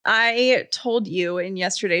I told you in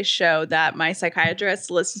yesterday's show that my psychiatrist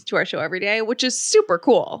listens to our show every day, which is super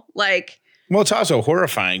cool. Like, well, it's also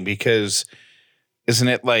horrifying because isn't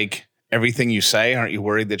it like everything you say? Aren't you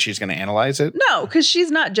worried that she's going to analyze it? no, because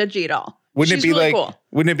she's not judgy at all. Wouldn't She's it be really like cool.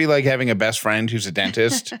 Wouldn't it be like having a best friend who's a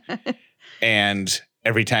dentist and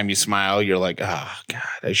every time you smile, you're like, oh God,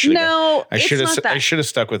 I should have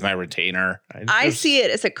stuck with my retainer. I see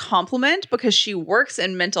it as a compliment because she works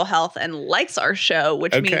in mental health and likes our show,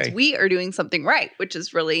 which means we are doing something right, which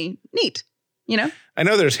is really neat. You know, I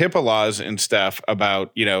know there's HIPAA laws and stuff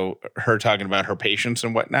about, her talking about her patients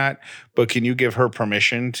and whatnot, but can you give her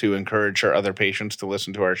permission to encourage her other patients to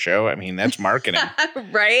listen to our show? I mean, that's marketing.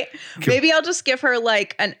 Right? Maybe I'll just give her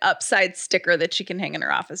like an upside sticker that she can hang in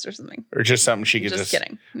her office or something. Or just something she could just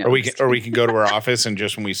kidding. No, or we can go to her office and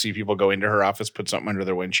just when we see people go into her office, put something under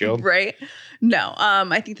their windshield. Right? No,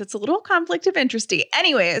 I think that's a little conflict of interest.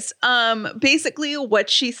 Anyways, basically what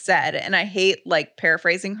she said, and I hate like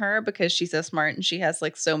paraphrasing her because she's so smart and she has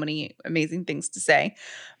like so many amazing things to say.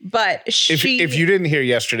 But if you didn't hear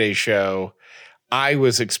yesterday's show, I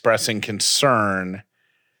was expressing concern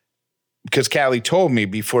because Callie told me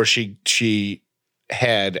before she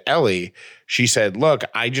had Ellie, she said, look,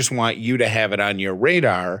 I just want you to have it on your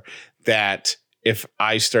radar that if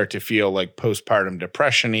I start to feel like postpartum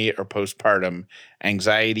depression-y or postpartum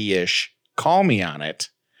anxiety-ish, call me on it.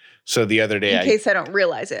 So the other day, in case I don't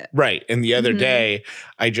realize it. Right. And the other day,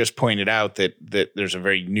 I just pointed out that there's a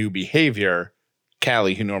very new behavior.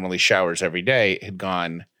 Callie, who normally showers every day, had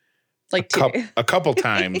gone like a couple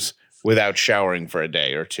times without showering for a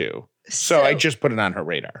day or two. So I just put it on her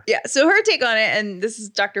radar. Yeah. So her take on it, and this is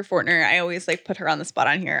Dr. Fortner. I always like put her on the spot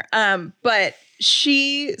on here. But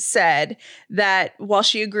she said that while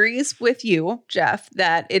she agrees with you, Jeff,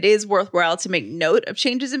 that it is worthwhile to make note of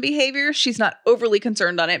changes in behavior, she's not overly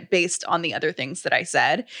concerned on it based on the other things that I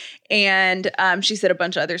said. And she said a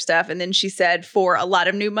bunch of other stuff. And then she said for a lot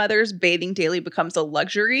of new mothers, bathing daily becomes a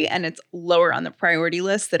luxury and it's lower on the priority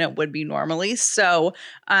list than it would be normally. So,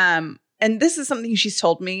 and this is something she's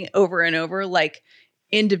told me over and over, like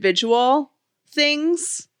individual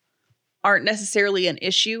things aren't necessarily an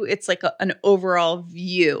issue. It's like an overall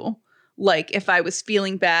view. Like if I was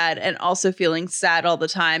feeling bad and also feeling sad all the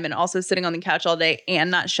time and also sitting on the couch all day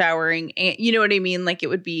and not showering, and you know what I mean? Like it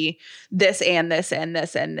would be this and this and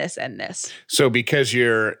this and this and this. So because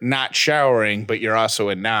you're not showering, but you're also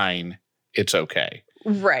a 9, it's okay.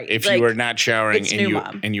 Right. If you were not showering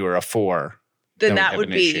and you were a 4, then that would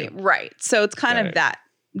be right. So it's kind of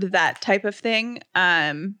that type of thing.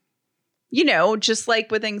 Just like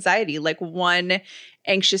with anxiety, like one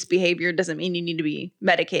anxious behavior doesn't mean you need to be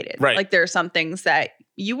medicated. Right. Like there are some things that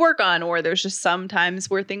you work on, or there's just some times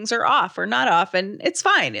where things are off or not off, and it's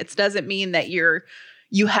fine. It doesn't mean that you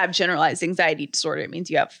have generalized anxiety disorder. It means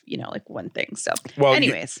you have, like one thing. So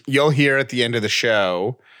anyways, you'll hear at the end of the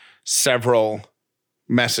show several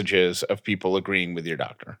messages of people agreeing with your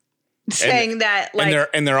doctor. Saying that, like,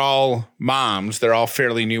 and they're all moms. They're all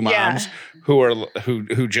fairly new moms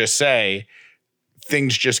who just say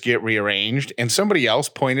things just get rearranged. And somebody else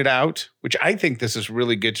pointed out, which I think this is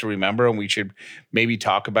really good to remember, and we should maybe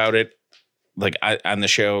talk about it like on the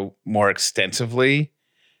show more extensively.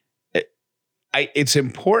 It's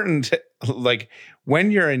important, like when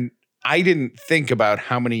you're in. I didn't think about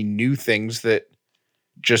how many new things that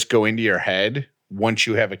just go into your head once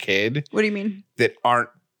you have a kid. What do you mean? That aren't.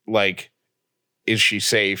 Like, is she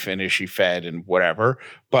safe and is she fed and whatever?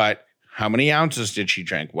 But how many ounces did she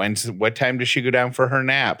drink? What time does she go down for her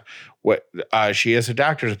nap? What she has a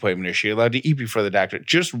doctor's appointment. Is she allowed to eat before the doctor?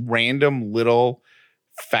 Just random little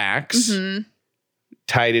facts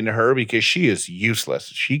tied into her because she is useless.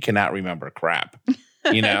 She cannot remember crap,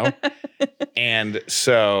 and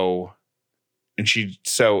so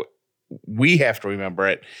we have to remember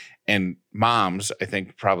it. And moms, I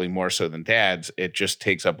think probably more so than dads, it just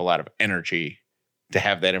takes up a lot of energy to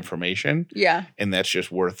have that information. Yeah. And that's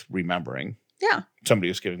just worth remembering. Yeah. Somebody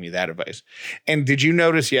was giving me that advice. And did you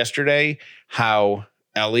notice yesterday how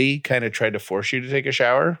Ellie kind of tried to force you to take a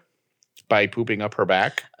shower by pooping up her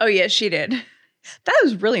back? Oh, yeah, she did. That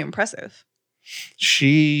was really impressive.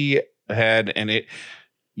 She had,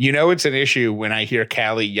 it's an issue when I hear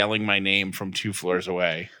Callie yelling my name from 2 floors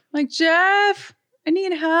away. Like, Jeff, I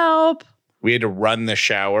need help. We had to run the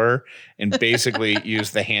shower and basically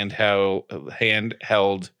use the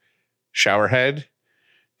handheld shower head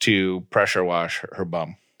to pressure wash her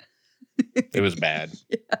bum. It was bad.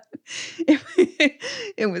 Yeah.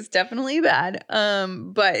 It was definitely bad.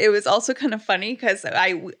 But it was also kind of funny because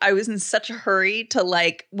I was in such a hurry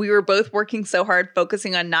to we were both working so hard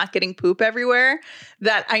focusing on not getting poop everywhere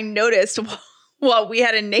that I noticed while we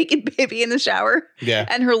had a naked baby in the shower. Yeah.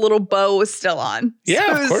 And her little bow was still on.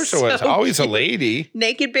 Yeah, So of course it was. so Always a cute. lady.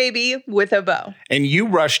 Naked baby with a bow. And you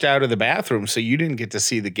rushed out of the bathroom, so you didn't get to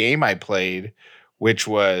see the game I played, which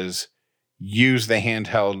was use the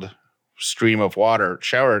handheld stream of water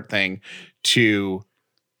shower thing to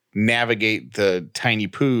navigate the tiny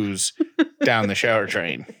poos down the shower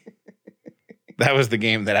drain. That was the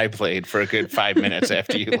game that I played for a good 5 minutes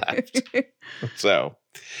after you left. So,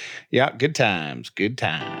 yeah, good times. Good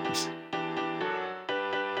times.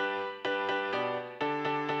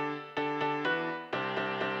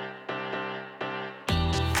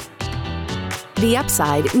 The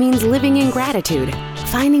Upside means living in gratitude,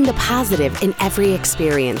 finding the positive in every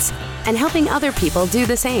experience, and helping other people do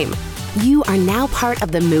the same. You are now part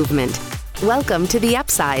of the movement. Welcome to The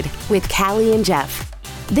Upside with Callie and Jeff.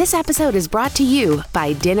 This episode is brought to you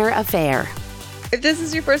by Dinner Affair. If this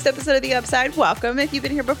is your first episode of The Upside, welcome. If you've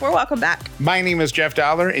been here before, welcome back. My name is Jeff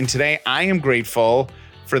Dollar, and today I am grateful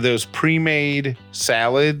for those pre-made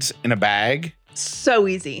salads in a bag So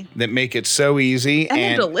easy. that make it so easy. And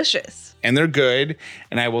they're delicious. And they're good.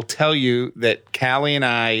 And I will tell you that Callie and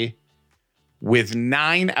I, with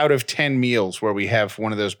 9 out of 10 meals where we have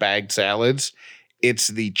one of those bagged salads, it's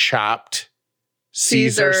the chopped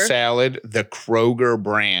Caesar salad, the Kroger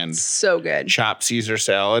brand. So good. Chopped Caesar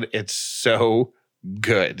salad. It's so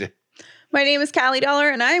good. My name is Callie Dollar,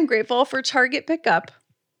 and I am grateful for Target Pickup.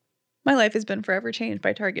 My life has been forever changed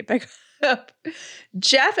by Target Pickup.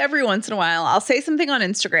 Jeff, every once in a while, I'll say something on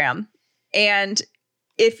Instagram, and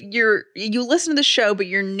if you listen to the show, but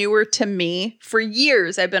you're newer to me, for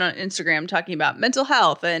years I've been on Instagram talking about mental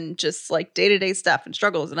health and just like day-to-day stuff and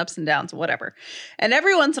struggles and ups and downs and whatever. And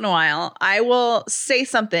every once in a while, I will say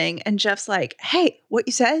something and Jeff's like, hey, what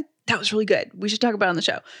you said? That was really good. We should talk about it on the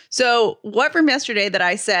show. So what from yesterday that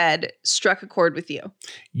I said struck a chord with you?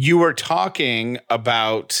 You were talking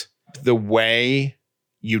about the way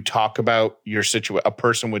you talk about your situation. A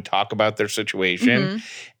person would talk about their situation. Mm-hmm.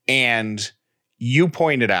 And you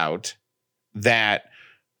pointed out that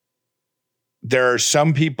there are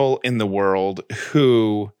some people in the world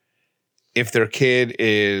who, if their kid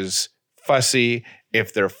is fussy,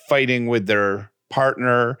 if they're fighting with their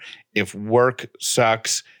partner, if work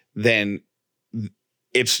sucks, then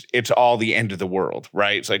it's all the end of the world,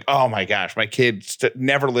 right? It's like, oh my gosh, my kid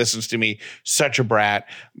never listens to me, such a brat.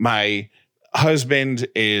 My husband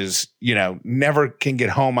is, never can get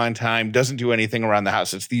home on time, doesn't do anything around the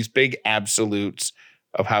house. It's these big absolutes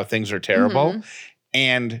of how things are terrible. Mm-hmm.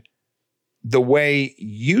 And the way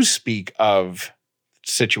you speak of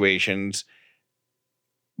situations,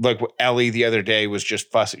 like Ellie the other day was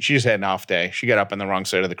just fussy. She just had an off day. She got up on the wrong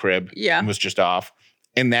side of the crib and was just off.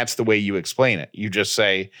 And that's the way you explain it. You just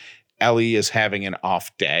say, Ellie is having an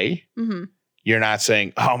off day. Mm-hmm. You're not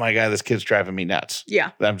saying, oh my God, this kid's driving me nuts.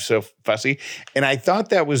 Yeah. I'm so fussy. And I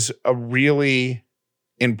thought that was a really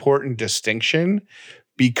important distinction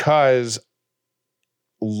because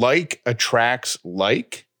like attracts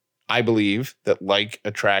like. I believe that like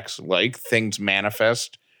attracts like. Things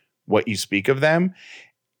manifest what you speak of them.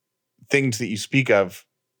 Things that you speak of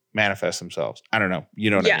manifest themselves. I don't know.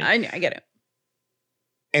 You know what I mean? Yeah, I get it.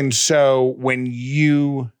 And so when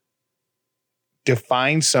you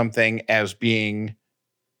define something as being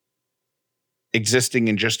existing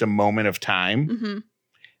in just a moment of time, Mm-hmm.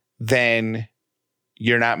 then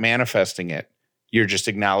you're not manifesting it. You're just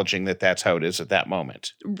acknowledging that that's how it is at that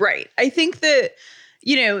moment. Right. I think that,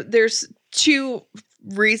 there's 2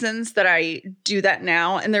 reasons that I do that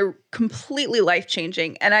now, and they're completely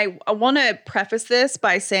life-changing. And I want to preface this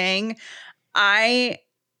by saying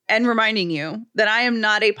and reminding you that I am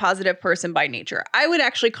not a positive person by nature. I would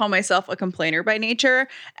actually call myself a complainer by nature.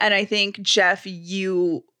 And I think, Jeff,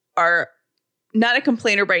 you are not a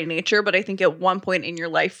complainer by nature, but I think at one point in your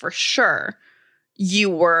life, for sure, you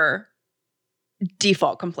were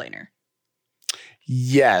default complainer.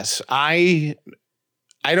 Yes. I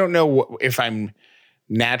don't know if I'm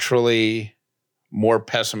naturally more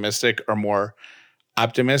pessimistic or more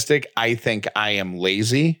optimistic. I think I am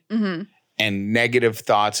lazy. Mm-hmm. And negative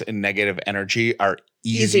thoughts and negative energy are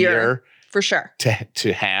easier for sure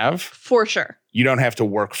to have. For sure. You don't have to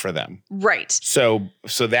work for them. Right. So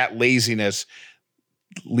that laziness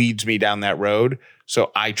leads me down that road.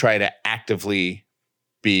 So I try to actively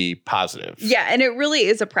be positive. Yeah. And it really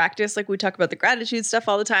is a practice. Like we talk about the gratitude stuff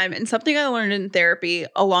all the time, and something I learned in therapy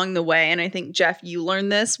along the way. And I think, Jeff, you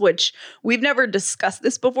learned this, which we've never discussed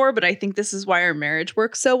this before, but I think this is why our marriage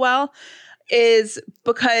works so well, is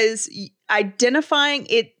because identifying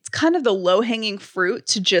it's kind of the low-hanging fruit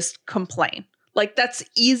to just complain. Like that's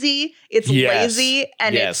easy. It's lazy.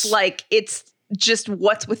 And it's like, it's just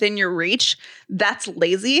what's within your reach, that's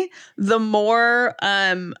lazy. The more,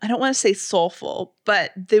 I don't want to say soulful,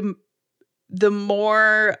 but the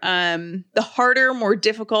more, the harder, more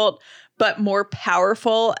difficult, but more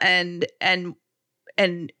powerful and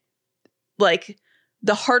like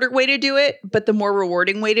the harder way to do it, but the more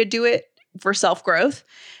rewarding way to do it for self-growth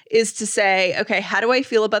is to say, okay, how do I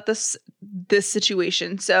feel about this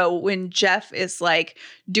situation? So when Jeff is like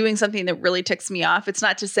doing something that really ticks me off, it's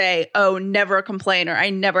not to say, oh, never a complaint, or I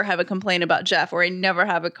never have a complaint about Jeff, or I never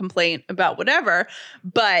have a complaint about whatever.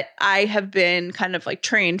 But I have been kind of like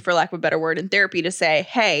trained, for lack of a better word, in therapy to say,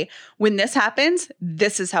 hey, when this happens,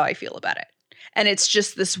 this is how I feel about it. And it's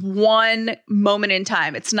just this one moment in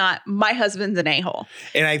time. It's not my husband's an a-hole.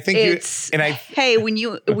 And I think hey, when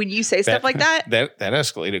you say stuff like that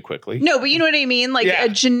escalated quickly. No, but you know what I mean? Like a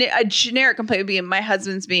generic complaint would be my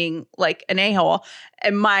husband's being like an a-hole.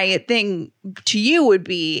 And my thing to you would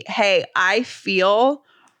be, hey, I feel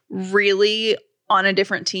really on a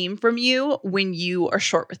different team from you when you are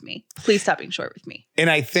short with me. Please stop being short with me. And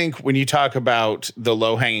I think when you talk about the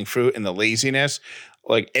low-hanging fruit and the laziness,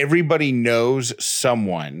 like everybody knows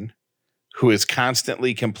someone who is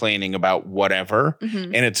constantly complaining about whatever,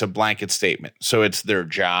 and it's a blanket statement. So it's their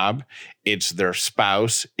job, it's their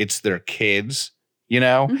spouse, it's their kids, you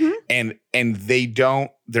know, and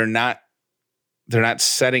they're not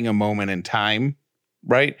setting a moment in time,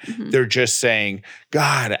 right? They're just saying,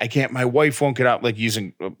 God, I can't, my wife won't get out, like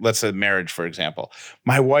using, let's say marriage, for example.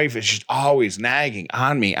 My wife is just always nagging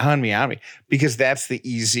on me, because that's the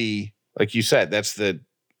easy, like you said, that's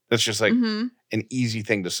just like an easy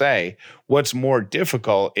thing to say. What's more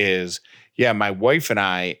difficult is, my wife and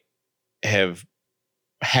I have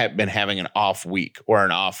been having an off week or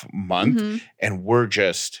an off month, and we're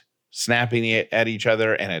just snapping it at each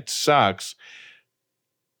other, and it sucks.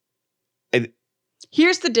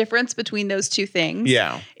 Here's the difference between those two things.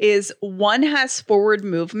 Yeah. Is one has forward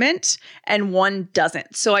movement and one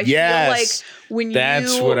doesn't. So I feel like when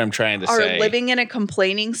that's what I'm trying to say. Are living in a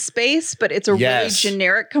complaining space, but it's a really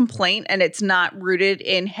generic complaint and it's not rooted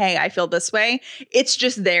in, hey, I feel this way. It's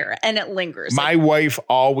just there and it lingers. My wife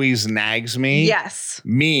always nags me. Yes.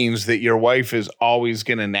 Means that your wife is always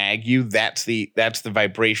going to nag you. That's the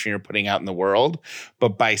vibration you're putting out in the world.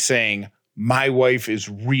 But by saying, my wife is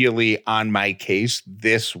really on my case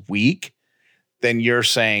this week, then you're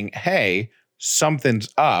saying, hey, something's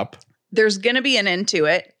up. There's going to be an end to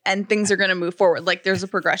it and things are going to move forward. Like there's a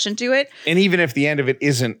progression to it. And even if the end of it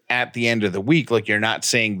isn't at the end of the week, like you're not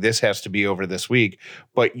saying this has to be over this week,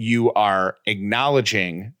 but you are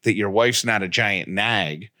acknowledging that your wife's not a giant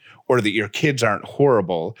nag, or that your kids aren't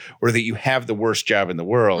horrible, or that you have the worst job in the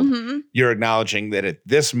world. You're acknowledging that at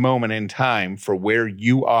this moment in time, for where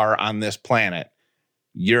you are on this planet,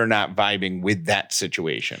 you're not vibing with that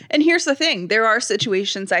situation. And here's the thing. There are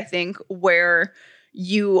situations, I think, where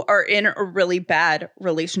you are in a really bad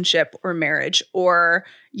relationship or marriage, or,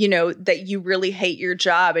 you know, that you really hate your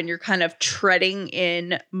job and you're kind of treading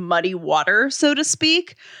in muddy water, so to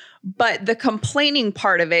speak. But the complaining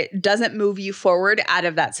part of it doesn't move you forward out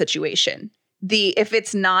of that situation. If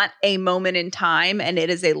it's not a moment in time and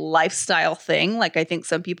it is a lifestyle thing, like I think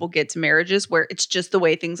some people get to marriages where it's just the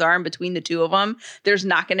way things are in between the two of them, there's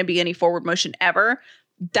not going to be any forward motion ever.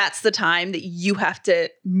 That's the time that you have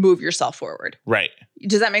to move yourself forward. Right.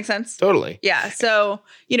 Does that make sense? Totally. Yeah. So,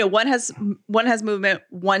 you know, one has movement,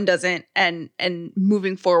 one doesn't, and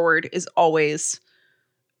moving forward is always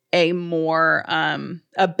a more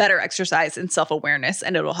a better exercise in self-awareness,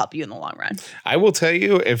 and it'll help you in the long run. I will tell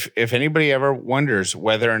you, if anybody ever wonders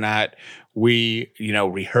whether or not we,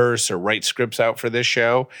 rehearse or write scripts out for this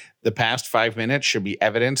show, the past 5 minutes should be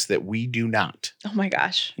evidence that we do not. Oh my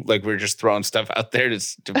gosh. Like we're just throwing stuff out there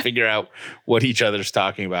to figure out what each other's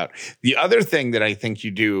talking about. The other thing that I think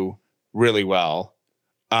you do really well,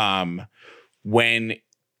 when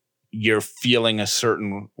you're feeling a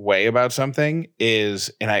certain way about something is,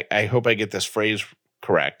 and I hope I get this phrase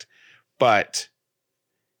correct, but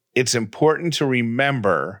it's important to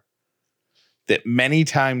remember that many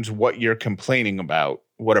times what you're complaining about,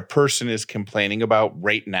 what a person is complaining about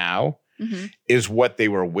right now, is what they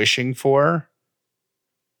were wishing for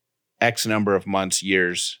X number of months,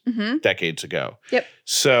 years, decades ago. Yep.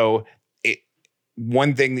 So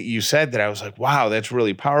one thing that you said that I was like, wow, that's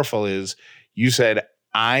really powerful is you said,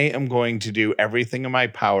 I am going to do everything in my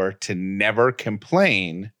power to never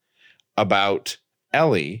complain about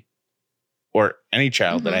Ellie or any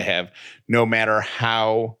child that I have, no matter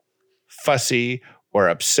how fussy or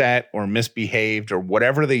upset or misbehaved or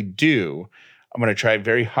whatever they do. I'm going to try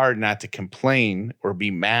very hard not to complain or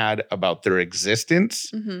be mad about their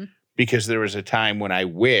existence, because there was a time when I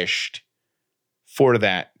wished for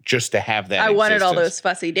that, just to have that. I wanted all existence. those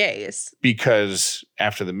fussy days. Because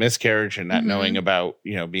after the miscarriage and not knowing about,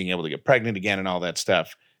 being able to get pregnant again and all that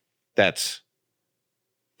stuff, that's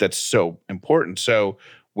so important. So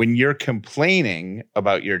when you're complaining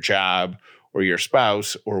about your job or your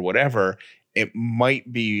spouse or whatever, it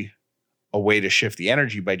might be a way to shift the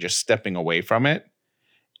energy by just stepping away from it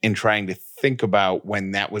and trying to think about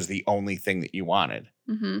when that was the only thing that you wanted.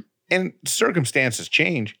 Mm-hmm. And circumstances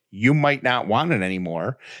change. You might not want it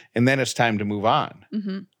anymore. And then it's time to move on.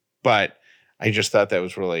 Mm-hmm. But I just thought that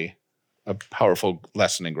was really a powerful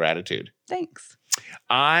lesson in gratitude. Thanks.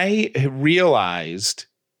 I realized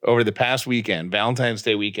over the past weekend, Valentine's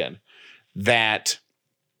Day weekend, that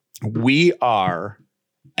we are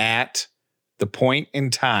at the point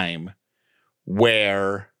in time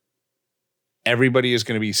where everybody is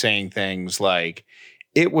going to be saying things like,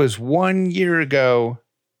 it was 1 year ago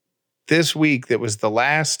this week that was the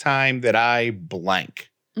last time that I blank.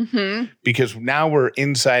 Mm-hmm. Because now we're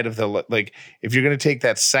inside of if you're going to take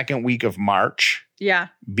that second week of March,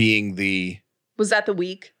 being was that the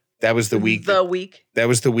week? That was the week. That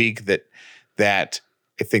was the week that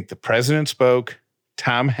I think the president spoke,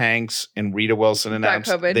 Tom Hanks and Rita Wilson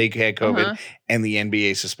announced they had COVID, and the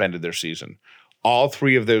NBA suspended their season. All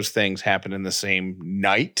three of those things happened in the same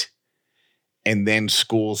night. And then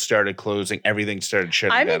schools started closing. Everything started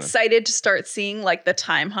shutting down. I'm excited to start seeing the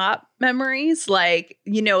time hop memories,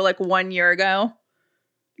 1 year ago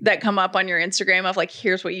that come up on your Instagram of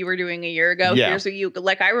here's what you were doing a year ago. Yeah. Here's what you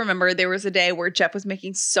I remember there was a day where Jeff was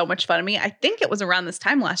making so much fun of me. I think it was around this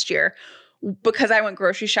time last year because I went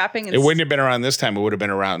grocery shopping. And it wouldn't have been around this time. It would have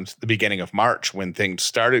been around the beginning of March when things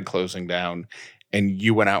started closing down and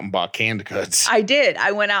you went out and bought canned goods. I did.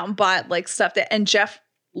 I went out and bought stuff and Jeff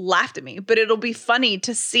laughed at me, but it'll be funny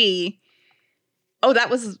to see, that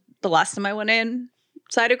was the last time I went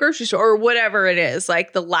inside a grocery store or whatever it is.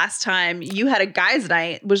 The last time you had a guys'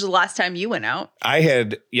 night was the last time you went out. I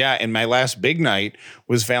had, and my last big night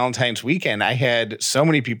was Valentine's weekend. I had so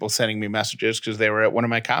many people sending me messages because they were at one of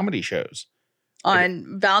my comedy shows.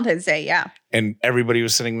 On Valentine's Day, yeah. And everybody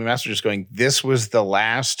was sending me messages going, this was the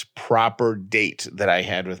last proper date that I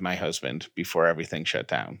had with my husband before everything shut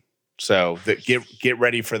down. So get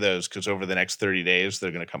ready for those because over the next 30 days, they're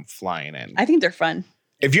going to come flying in. I think they're fun.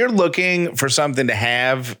 If you're looking for something to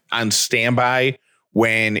have on standby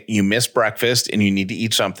when you miss breakfast and you need to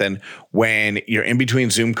eat something, when you're in between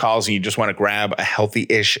Zoom calls and you just want to grab a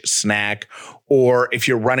healthy-ish snack, or if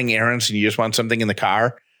you're running errands and you just want something in the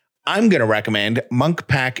car, I'm going to recommend Munk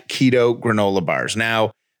Pack Keto Granola Bars.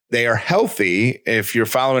 Now, they are healthy. If you're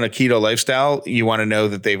following a keto lifestyle, you want to know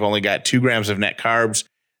that they've only got 2 grams of net carbs.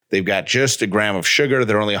 They've got just 1 gram of sugar.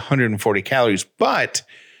 They're only 140 calories, but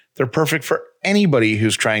they're perfect for anybody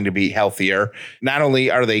who's trying to be healthier. Not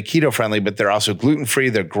only are they keto friendly, but they're also gluten-free.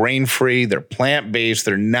 They're grain-free. They're plant-based.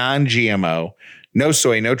 They're non-GMO. No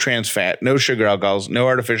soy, no trans fat, no sugar alcohols, no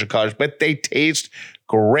artificial colors, but they taste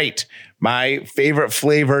great. My favorite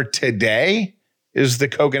flavor today is the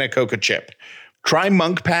coconut cocoa chip. Try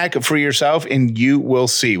Munk Pack for yourself and you will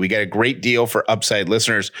see. We got a great deal for Upside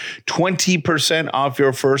listeners. 20% off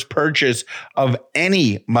your first purchase of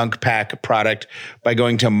any Munk Pack product by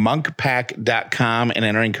going to monkpack.com and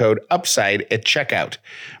entering code UPSIDE at checkout.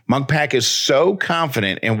 Munk Pack is so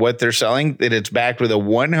confident in what they're selling that it's backed with a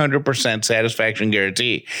 100% satisfaction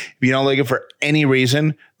guarantee. If you don't like it for any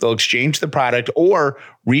reason, they'll exchange the product or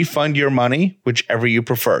refund your money, whichever you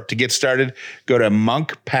prefer. To get started, go to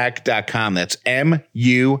monkpack.com. That's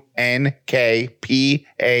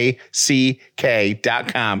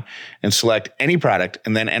MUNKPACK.com and select any product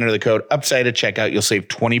and then enter the code UPSIDE at checkout. You'll save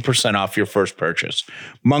 20% off your first purchase.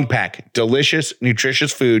 Munk Pack, delicious,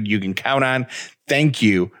 nutritious food you can count on. Thank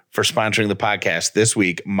you for sponsoring the podcast this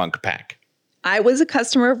week, Munk Pack. I was a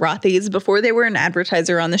customer of Rothy's before they were an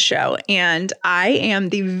advertiser on the show, and I am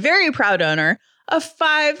the very proud owner of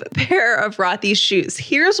 5 pair of Rothy's shoes.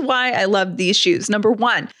 Here's why I love these shoes. Number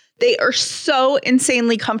 1, they are so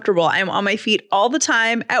insanely comfortable. I'm on my feet all the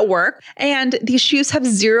time at work, and these shoes have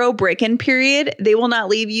 0 break-in period. They will not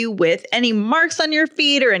leave you with any marks on your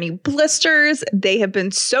feet or any blisters. They have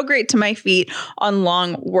been so great to my feet on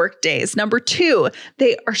long work days. Number 2,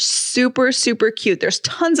 they are super, super cute. There's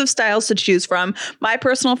tons of styles to choose from. My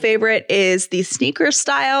personal favorite is the sneaker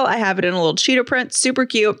style. I have it in a little cheetah print, super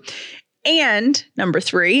cute. And number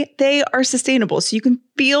 3, they are sustainable. So you can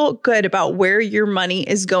feel good about where your money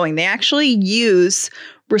is going. They actually use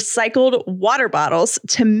recycled water bottles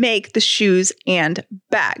to make the shoes and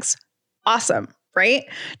bags. Awesome. right?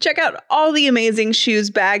 Check out all the amazing shoes,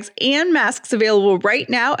 bags, and masks available right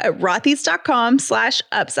now at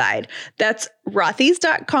rothys.com/upside. That's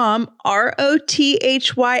rothys.com,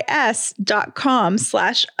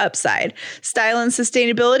 rothys.com/upside. Style and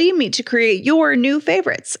sustainability meet to create your new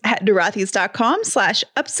favorites. Head to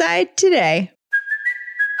rothys.com/upside today.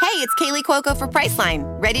 Hey, it's Kaylee Cuoco for Priceline.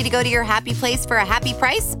 Ready to go to your happy place for a happy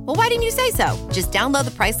price? Well, why didn't you say so? Just download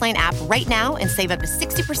the Priceline app right now and save up to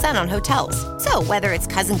 60% on hotels. So whether it's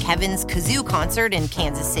Cousin Kevin's Kazoo Concert in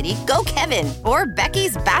Kansas City, go Kevin, or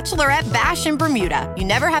Becky's Bachelorette Bash in Bermuda, you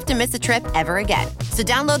never have to miss a trip ever again. So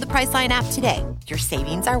download the Priceline app today. Your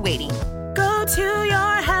savings are waiting. Go to your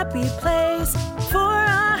happy place for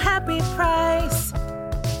a happy price.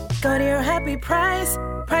 Go to your happy price,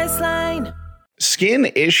 Priceline.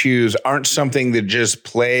 Skin issues aren't something that just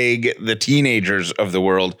plague the teenagers of the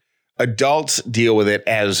world. Adults deal with it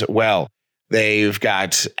as well. They've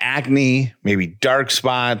got acne, maybe dark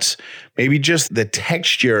spots, maybe just the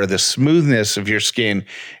texture, the smoothness of your skin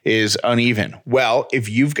is uneven. Well, if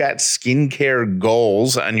you've got skincare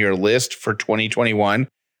goals on your list for 2021,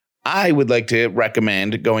 I would like to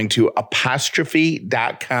recommend going to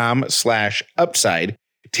apostrophe.com/upside,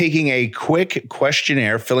 taking a quick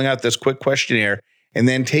questionnaire, filling out this quick questionnaire, and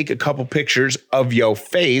then take a couple pictures of your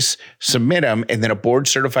face, submit them, and then a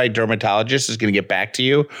board-certified dermatologist is going to get back to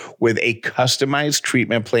you with a customized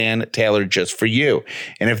treatment plan tailored just for you.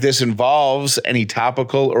 And if this involves any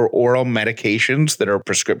topical or oral medications that are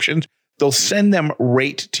prescriptions, they'll send them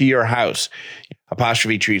right to your house.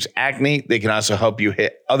 Apostrophe treats acne. They can also help you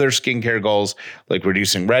hit other skincare goals like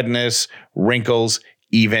reducing redness, wrinkles,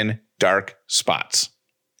 even dark spots.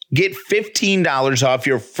 Get $15 off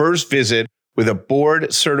your first visit with a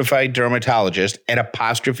board-certified dermatologist at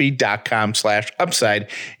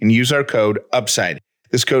apostrophe.com/upside and use our code UPSIDE.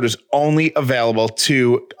 This code is only available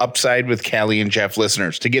to Upside with Callie and Jeff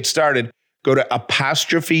listeners. To get started, go to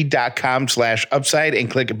apostrophe.com/upside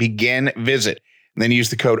and click Begin Visit. And then use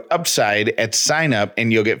the code UPSIDE at sign up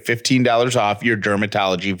and you'll get $15 off your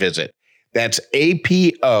dermatology visit. That's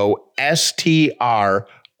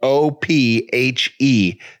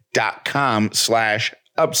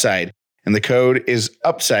apostrophe.com/upside. And the code is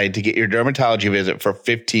UPSIDE to get your dermatology visit for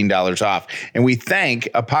 $15 off. And we thank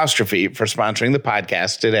Apostrophe for sponsoring the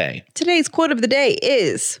podcast today. Today's quote of the day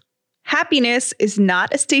is, "Happiness is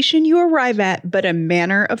not a station you arrive at, but a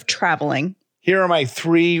manner of traveling." Here are my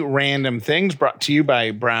 3 random things brought to you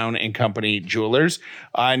by Brown & Company Jewelers.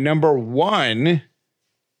 Number 1,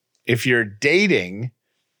 if you're dating,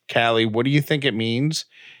 Callie, what do you think it means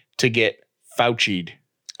to get Fauci'd?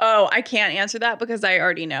 Oh, I can't answer that because I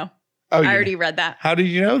already know. Oh, I already read that. How did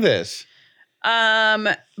you know this?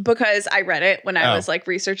 Because I read it when I was like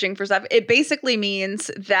researching for stuff. It basically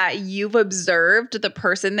means that you've observed the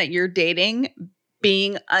person that you're dating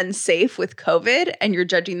being unsafe with COVID and you're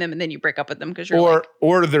judging them and then you break up with them because you're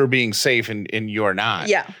or they're being safe and you're not.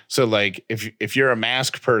 Yeah. So like if you're a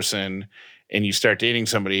mask person and you start dating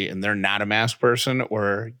somebody and they're not a mask person,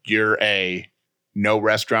 or you're a no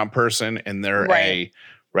restaurant person and they're a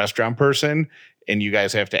restaurant person, and you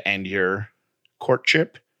guys have to end your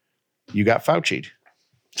courtship, you got Fauci'd.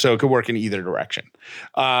 So it could work in either direction.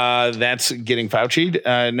 That's getting Fauci'd.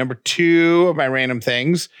 Number 2 of my random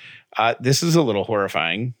things. This is a little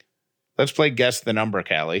horrifying. Let's play Guess the Number,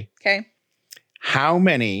 Callie. Okay. How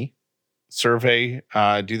many, survey,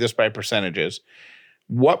 do this by percentages.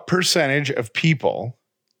 What percentage of people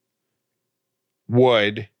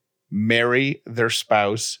would marry their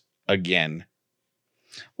spouse again?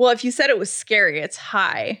 Well, if you said it was scary, it's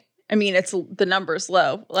high. I mean, the number's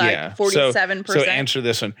low, like 47%. So answer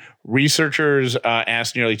this one. Researchers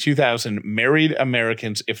asked nearly 2,000 married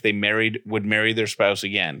Americans if they would marry their spouse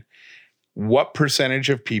again. What percentage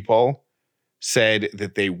of people said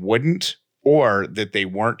that they wouldn't or that they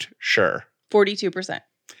weren't sure? 42%.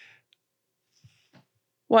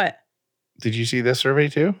 What? Did you see this survey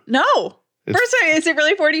too? No. Is it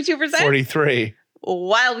really 42%? 43.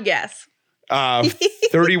 Wild guess.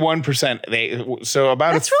 31%. That's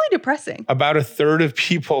really depressing. About a third of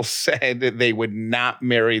people said that they would not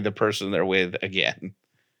marry the person they're with again.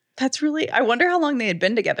 That's really, I wonder how long they had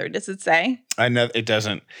been together. Does it say? I know it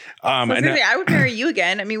doesn't. I would marry you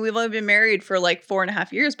again. I mean, we've only been married for like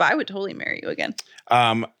 4.5 years, but I would totally marry you again.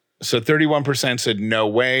 So 31% said no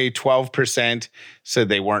way. 12% said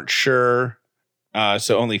they weren't sure.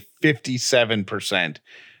 So only 57%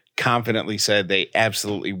 confidently said they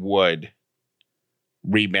absolutely would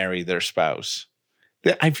remarry their spouse.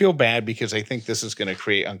 I feel bad because I think this is going to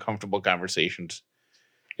create uncomfortable conversations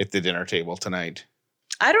at the dinner table tonight.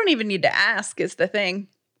 I don't even need to ask is the thing.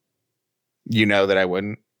 You know that I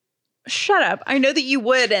wouldn't? Shut up. I know that you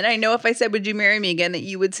would. And I know if I said, would you marry me again, that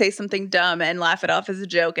you would say something dumb and laugh it off as a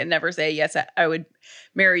joke and never say, yes, I would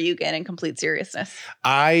marry you again in complete seriousness.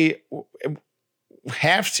 I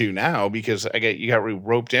have to now because you got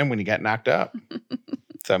roped in when you got knocked up.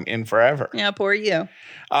 So I'm in forever. Yeah, poor you.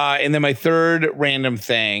 And then my third random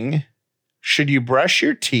thing, should you brush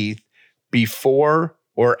your teeth before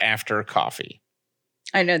or after coffee?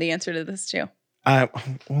 I know the answer to this too. Well,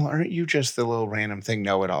 aren't you just the little random thing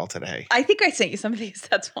know-it-all today? I think I sent you some of these.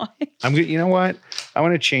 That's why. You know what? I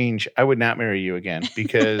want to change. I would not marry you again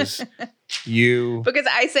because Because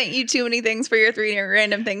I sent you too many things for your 3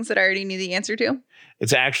 random things that I already knew the answer to.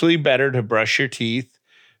 It's actually better to brush your teeth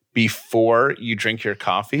before you drink your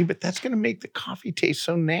coffee, but that's going to make the coffee taste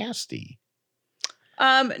so nasty.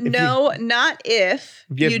 No, not if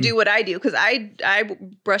you do what I do, because I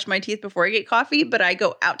brush my teeth before I get coffee, but I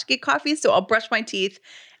go out to get coffee. So I'll brush my teeth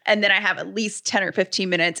and then I have at least 10 or 15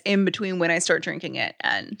 minutes in between when I start drinking it.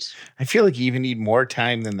 And I feel like you even need more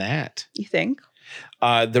time than that. You think?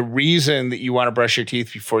 The reason that you want to brush your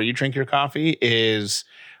teeth before you drink your coffee is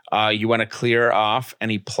you want to clear off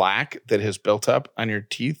any plaque that has built up on your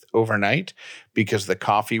teeth overnight because the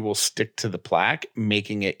coffee will stick to the plaque,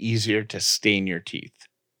 making it easier to stain your teeth.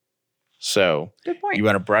 So good point. You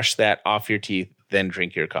want to brush that off your teeth, then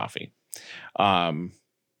drink your coffee.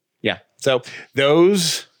 Yeah. So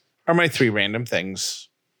those are my 3 random things.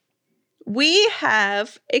 We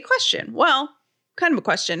have a question. Well, kind of a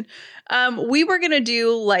question. We were going to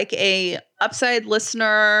do like a Upside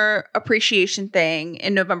listener appreciation thing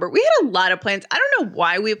in November. We had a lot of plans. I don't know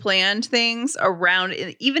why we planned things around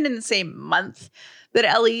even in the same month that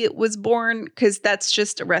Ellie was born, because that's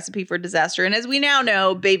just a recipe for disaster. And as we now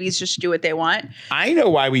know, babies just do what they want. I know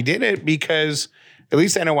why we did it, because at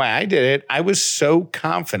least I know why I did it. I was so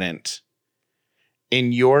confident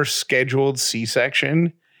in your scheduled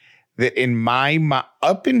C-section that in my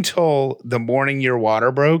up until the morning your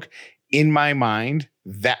water broke, in my mind,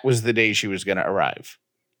 that was the day she was going to arrive.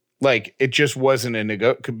 Like, it just wasn't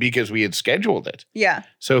a because we had scheduled it. Yeah.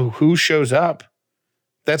 So who shows up?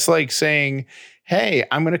 That's like saying, hey,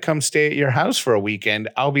 I'm going to come stay at your house for a weekend.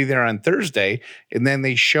 I'll be there on Thursday. And then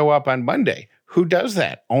they show up on Monday. Who does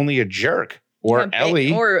that? Only a jerk or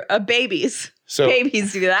Ellie. Or babies. So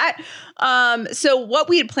babies do that. So what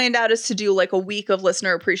we had planned out is to do like a week of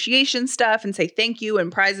listener appreciation stuff and say thank you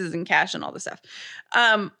and prizes and cash and all this stuff.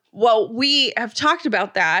 Well, we have talked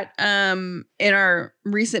about that in our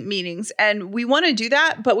recent meetings, and we want to do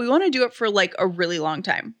that, but we want to do it for like a really long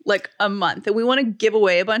time, like a month. And we want to give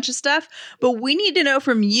away a bunch of stuff, but we need to know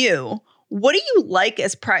from you, what do you like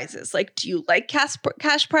as prizes? Like, do you like cash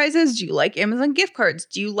prizes? Do you like Amazon gift cards?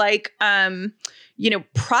 Do you like,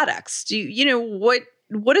 products? Do you,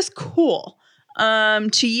 what is cool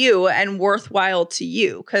to you and worthwhile to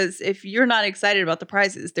you? Because if you're not excited about the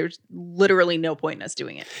prizes, there's literally no point in us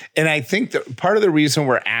doing it. And I think that part of the reason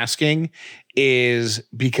we're asking is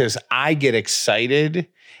because I get excited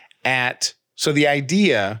so the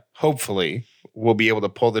idea, hopefully, we'll be able to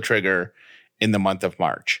pull the trigger in the month of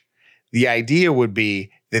March. The idea would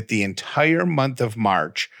be that the entire month of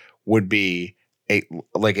March would be a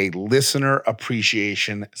listener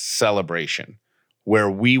appreciation celebration where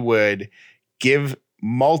we would give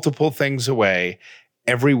multiple things away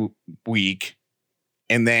every week.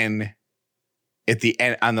 And then at the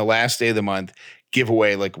end, on the last day of the month, give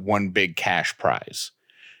away like one big cash prize.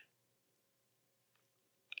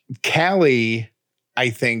 Callie, I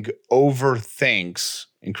think, overthinks,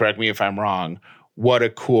 and correct me if I'm wrong, what a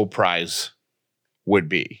cool prize would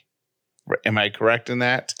be. Am I correct in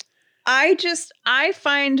that? I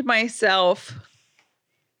find myself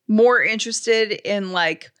more interested in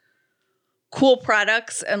like cool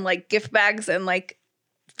products and like gift bags and like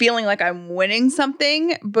feeling like I'm winning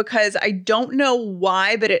something, because I don't know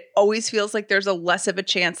why, but it always feels like there's a less of a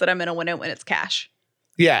chance that I'm going to win it when it's cash.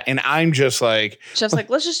 Yeah. And I'm just like, let's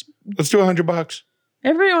do $100.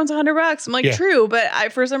 Everybody wants $100. I'm like, yeah. True.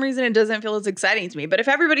 But for some reason, it doesn't feel as exciting to me. But if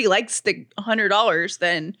everybody likes the $100,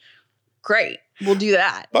 then great. We'll do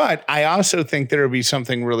that. But I also think there would be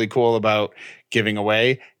something really cool about giving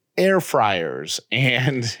away air fryers.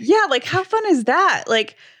 And yeah, like how fun is that?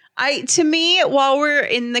 Like to me, while we're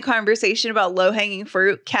in the conversation about low hanging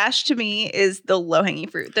fruit, cash to me is the low hanging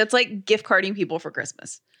fruit. That's like gift carding people for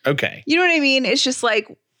Christmas. Okay. You know what I mean? It's just like,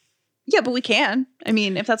 yeah, but we can. I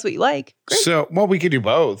mean, if that's what you like. Great. So, we could do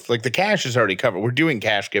both. Like the cash is already covered. We're doing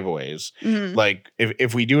cash giveaways. Mm-hmm. Like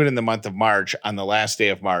if we do it in the month of March, on the last day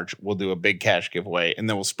of March, we'll do a big cash giveaway and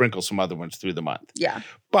then we'll sprinkle some other ones through the month. Yeah.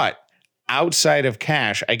 But outside of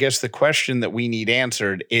cash, I guess the question that we need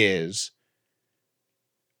answered is,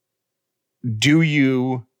 do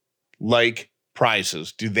you like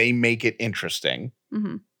prizes? Do they make it interesting?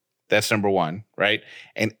 Mm-hmm. That's number one, right?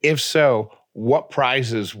 And if so, what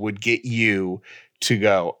prizes would get you to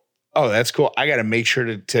go, oh, that's cool. I got to make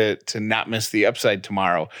sure to not miss the upside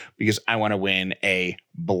tomorrow because I want to win a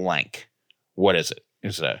blank. What is it?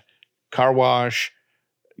 Is it a car wash,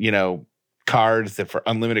 cards that for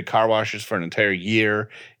unlimited car washes for an entire year?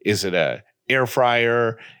 Is it a air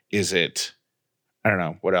fryer? Is it, I don't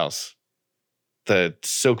know, what else? The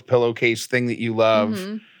silk pillowcase thing that you love.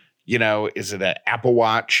 Mm-hmm. Is it an Apple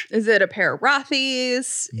Watch? Is it a pair of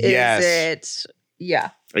Rothy's? Yes. Is it,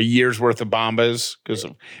 yeah. A year's worth of Bombas? Because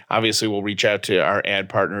obviously we'll reach out to our ad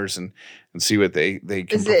partners and see what they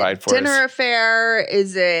can provide for us. Dinner Affair?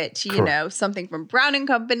 Is it, something from Brown &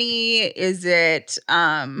 Company? Is it,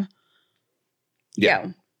 yeah.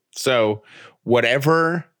 So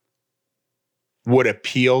whatever would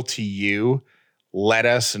appeal to you, let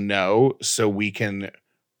us know so we can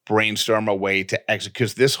brainstorm a way to execute.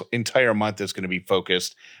 Because this entire month is going to be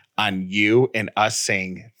focused on you and us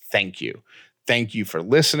saying thank you. Thank you for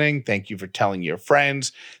listening. Thank you for telling your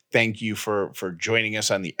friends. Thank you for joining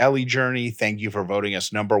us on the Ellie journey. Thank you for voting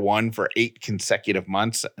us number 1 for 8 consecutive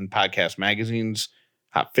months in Podcast Magazine's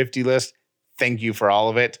Hot 50 list. Thank you for all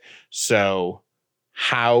of it. So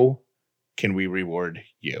how can we reward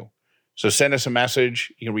you? So send us a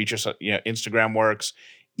message. You can reach us, Instagram works,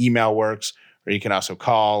 email works, or you can also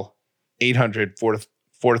call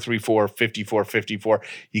 800-434-5454.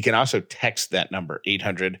 You can also text that number,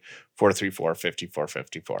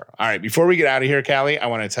 800-434-5454. All right, before we get out of here, Callie, I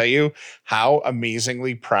want to tell you how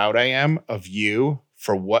amazingly proud I am of you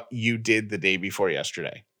for what you did the day before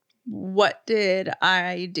yesterday. What did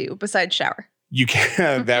I do besides shower? You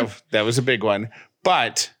can that was a big one.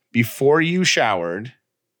 But before you showered,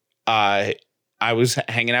 I was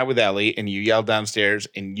hanging out with Ellie and you yelled downstairs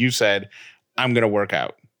and you said, I'm going to work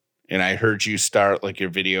out. And I heard you start like your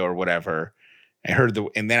video or whatever.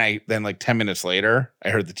 And then like 10 minutes later, I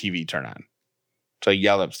heard the TV turn on. So I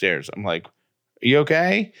yelled upstairs. I'm like, are you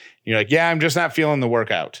okay? And you're like, yeah, I'm just not feeling the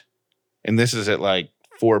workout. And this is at like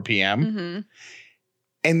 4 p.m. Mm-hmm.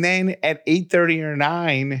 And then at 8:30 or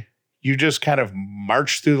 9, you just kind of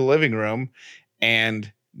marched through the living room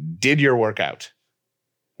and did your workout.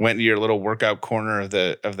 Went to your little workout corner of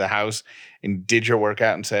the house and did your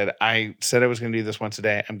workout and said, I said I was going to do this once a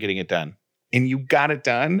day. I'm getting it done. And you got it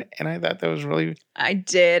done. And I thought that was really... I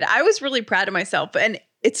did. I was really proud of myself. And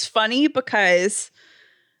it's funny because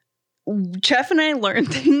Jeff and I learn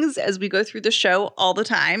things as we go through the show all the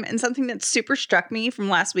time. And something that super struck me from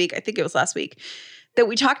last week, I think it was last week, that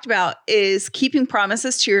we talked about is keeping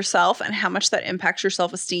promises to yourself and how much that impacts your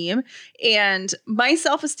self-esteem. And my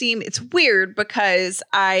self-esteem, it's weird because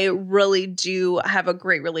I really do have a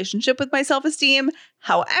great relationship with my self-esteem.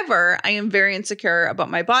 However, I am very insecure about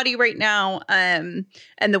my body right now and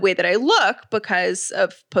the way that I look because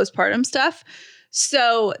of postpartum stuff.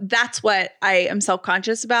 So that's what I am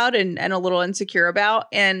self-conscious about and a little insecure about.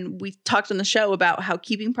 And we talked on the show about how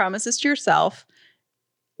keeping promises to yourself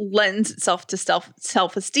lends itself to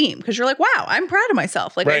self-esteem because you're like, wow, I'm proud of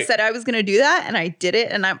myself. Like I said, I was going to do that and I did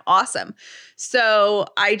it and I'm awesome. So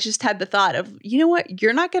I just had the thought of, you know what?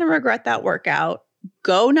 You're not going to regret that workout.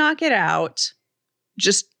 Go knock it out.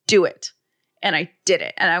 Just do it. And I did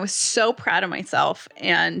it. And I was so proud of myself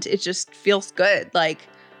and it just feels good. Like,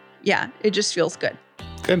 yeah, it just feels good.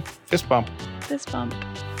 Good. Fist bump. Fist bump.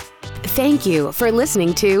 Thank you for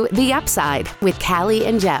listening to The Upside with Callie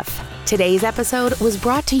and Jeff. Today's episode was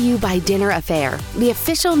brought to you by Dinner Affair, the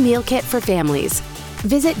official meal kit for families.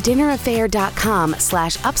 Visit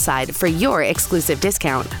dinneraffair.com/upside for your exclusive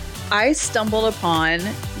discount. I stumbled upon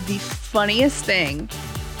the funniest thing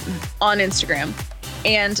on Instagram,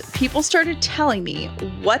 and people started telling me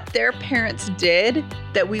what their parents did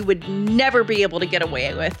that we would never be able to get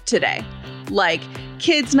away with today. Like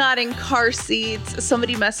kids not in car seats.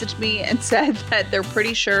 Somebody messaged me and said that they're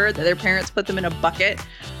pretty sure that their parents put them in a bucket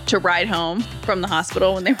to ride home from the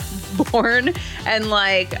hospital when they were born. And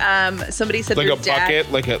like somebody said like their a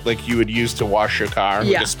dad, bucket, like you would use to wash your car,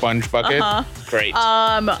 like a sponge bucket. Great.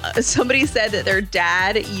 Somebody said that their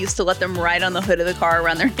dad used to let them ride on the hood of the car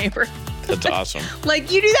around their neighborhood. That's awesome.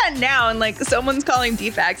 Like you do that now and like someone's calling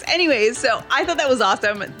defects. Anyways, so I thought that was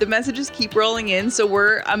awesome. The messages keep rolling in. So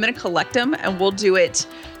I'm going to collect them and we'll do it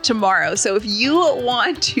tomorrow. So if you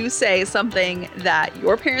want to say something that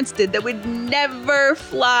your parents did that would never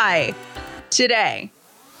fly today,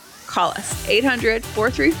 call us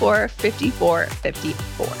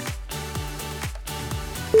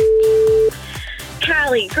 800-434-5454.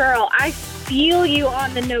 Callie, girl, I feel you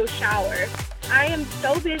on the no shower. I am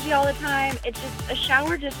so busy all the time. It's just a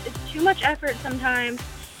shower, it's too much effort sometimes.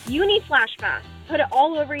 You need Flash Fast. Put it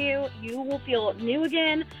all over you. You will feel new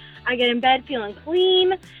again. I get in bed feeling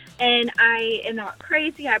clean, and I am not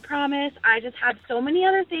crazy, I promise. I just have so many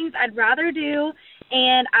other things I'd rather do,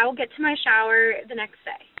 and I will get to my shower the next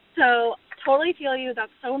day. So totally feel you.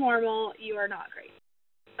 That's so normal. You are not crazy.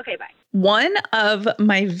 Okay, bye. One of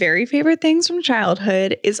my very favorite things from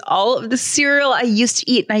childhood is all of the cereal I used to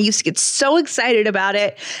eat, and I used to get so excited about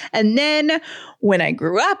it. And then when I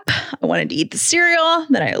grew up, I wanted to eat the cereal.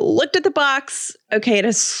 Then I looked at the box. Okay, it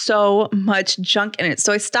has so much junk in it.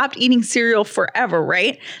 So I stopped eating cereal forever,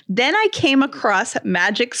 right? Then I came across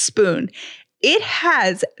Magic Spoon. It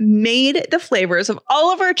has made the flavors of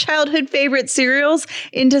all of our childhood favorite cereals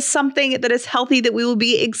into something that is healthy that we will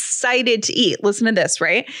be excited to eat. Listen to this,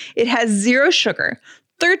 right? It has 0 sugar,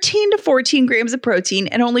 13 to 14 grams of protein,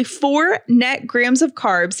 and only 4 net grams of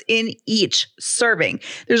carbs in each serving.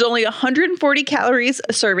 There's only 140 calories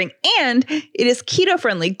a serving, and it is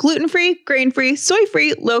keto-friendly, gluten-free, grain-free,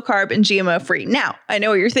 soy-free, low-carb, and GMO-free. Now, I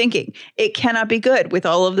know what you're thinking. It cannot be good with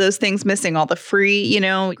all of those things missing, all the free,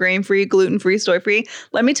 grain-free, gluten-free, soy-free.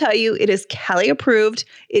 Let me tell you, it is Cali-approved.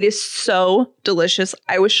 It is so delicious.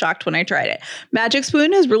 I was shocked when I tried it. Magic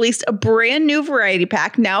Spoon has released a brand new variety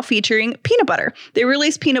pack now featuring peanut butter. They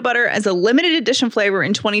released peanut butter as a limited edition flavor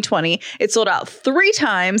in 2020. It sold out 3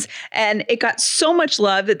 times, and it got so much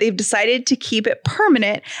love that they've decided to keep it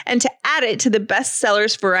permanent and to add it to the best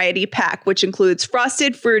sellers variety pack, which includes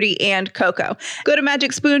frosted, fruity, and cocoa. Go to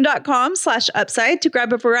magicspoon.com/upside to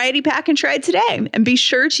grab a variety pack and try it today. And be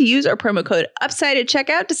sure to use our promo code UPSIDE at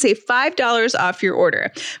checkout to save $5 off your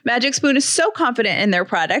order. Magic Spoon is so confident in their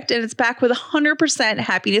product, and it's backed with a 100%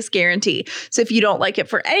 happiness guarantee. So if you don't like it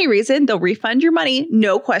for any reason, they'll refund your money,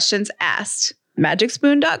 no questions asked.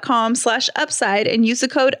 magicspoon.com/upside and use the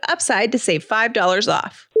code UPSIDE to save $5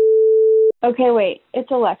 off. Okay, wait. It's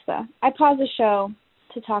Alexa. I paused the show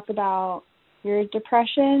to talk about your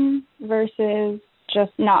depression versus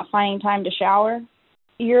just not finding time to shower.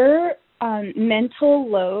 Your mental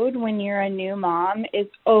load when you're a new mom is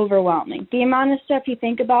overwhelming. The amount of stuff you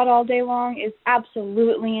think about all day long is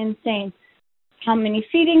absolutely insane. How many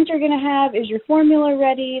feedings you're going to have? Is your formula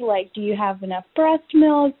ready? Like, do you have enough breast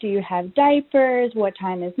milk? Do you have diapers? What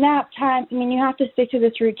time is nap time? I mean, you have to stick to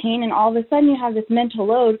this routine, and all of a sudden you have this mental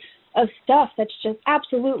load of stuff that's just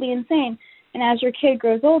absolutely insane. And as your kid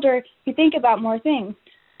grows older, you think about more things.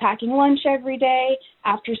 Packing lunch every day,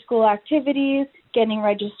 after-school activities, getting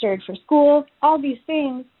registered for school, all these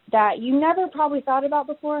things that you never probably thought about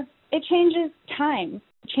before. It changes time.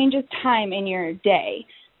 It changes time in your day.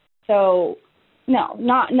 So, no,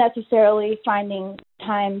 not necessarily finding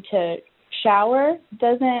time to shower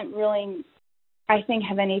doesn't really, I think,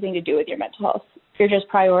 have anything to do with your mental health. You're just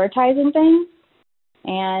prioritizing things.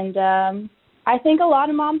 And I think a lot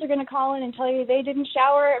of moms are going to call in and tell you they didn't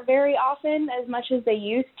shower very often as much as they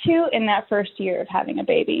used to in that first year of having a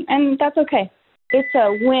baby. And that's okay. It's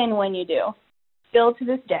a win when you do. Still to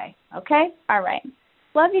this day. Okay? All right.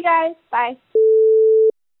 Love you guys. Bye.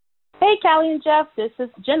 Hey, Callie and Jeff. This is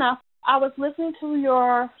Jenna. I was listening to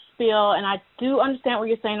your spiel, and I do understand what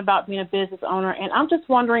you're saying about being a business owner, and I'm just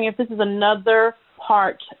wondering if this is another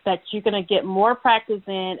part that you're going to get more practice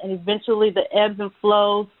in, and eventually the ebbs and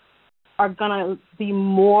flows are going to be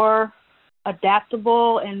more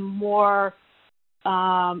adaptable and more,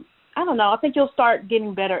 I don't know, I think you'll start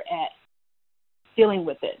getting better at dealing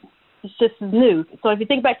with it. It's just new. So if you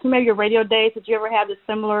think back to maybe your radio days, did you ever have this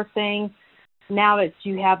similar thing? Now that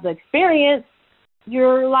you have the experience,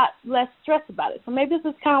 you're a lot less stressed about it. So maybe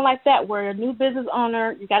this is kind of like that, where a new business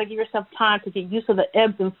owner, you got to give yourself time to get used to the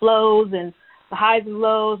ebbs and flows and the highs and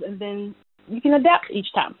lows, and then you can adapt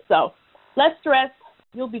each time. So less stress,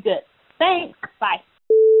 you'll be good. Thanks. Bye.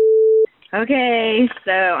 Okay,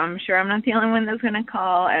 so I'm sure I'm not the only one that's going to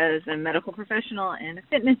call as a medical professional and a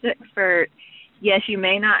fitness expert. Yes, you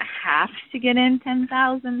may not have to get in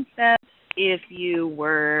 10,000 steps if you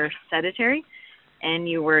were sedentary and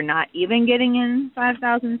you were not even getting in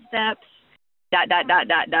 5,000 steps, ...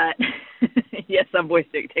 Yes, I'm voice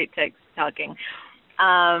dictate text talking.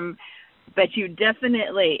 But you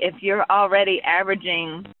definitely, if you're already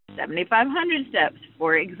averaging 7,500 steps,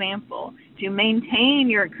 for example, to maintain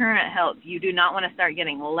your current health, you do not want to start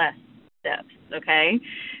getting less steps, okay?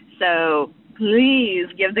 So please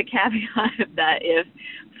give the caveat that if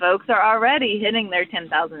folks are already hitting their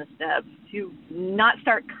 10,000 steps, to not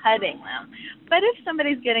start cutting them. But if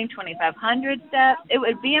somebody's getting 2,500 steps, it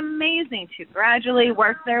would be amazing to gradually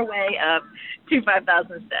work their way up to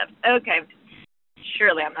 5,000 steps. Okay.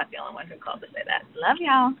 Surely I'm not the only one who called to say that. Love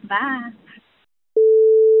y'all. Bye.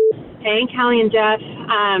 Hey, Callie and Jeff.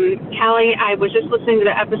 Callie, I was just listening to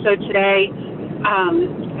the episode today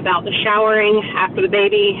about the showering after the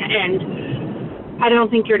baby, and I don't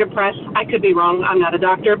think you're depressed. I could be wrong. I'm not a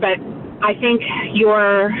doctor, but I think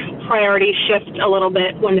your priorities shift a little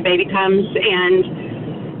bit when the baby comes,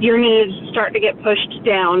 and your needs start to get pushed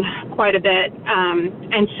down quite a bit.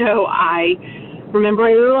 And so I remember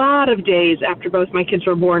a lot of days after both my kids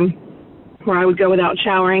were born where I would go without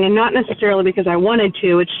showering, and not necessarily because I wanted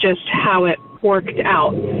to, it's just how it worked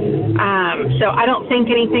out. So I don't think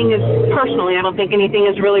anything is, personally, I don't think anything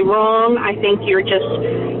is really wrong. I think you're just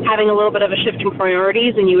having a little bit of a shift in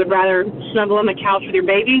priorities, and you would rather snuggle on the couch with your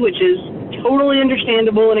baby, which is totally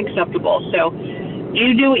understandable and acceptable. So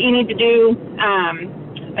you do what you need to do,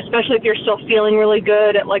 especially if you're still feeling really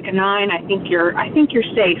good at like a 9. I think you're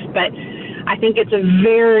safe, but I think it's a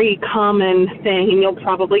very common thing, and you'll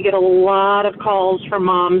probably get a lot of calls from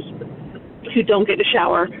moms who don't get to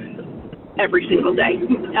shower every single day,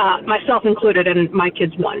 myself included, and my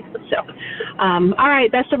kids won. So, all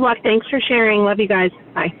right, best of luck. Thanks for sharing. Love you guys.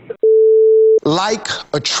 Bye. Like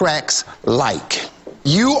attracts like.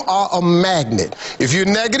 You are a magnet. If you're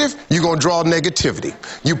negative, you're going to draw negativity.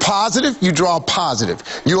 You're positive, you draw positive.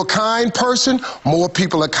 You're a kind person, more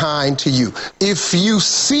people are kind to you. If you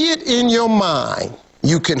see it in your mind,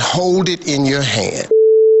 you can hold it in your hand.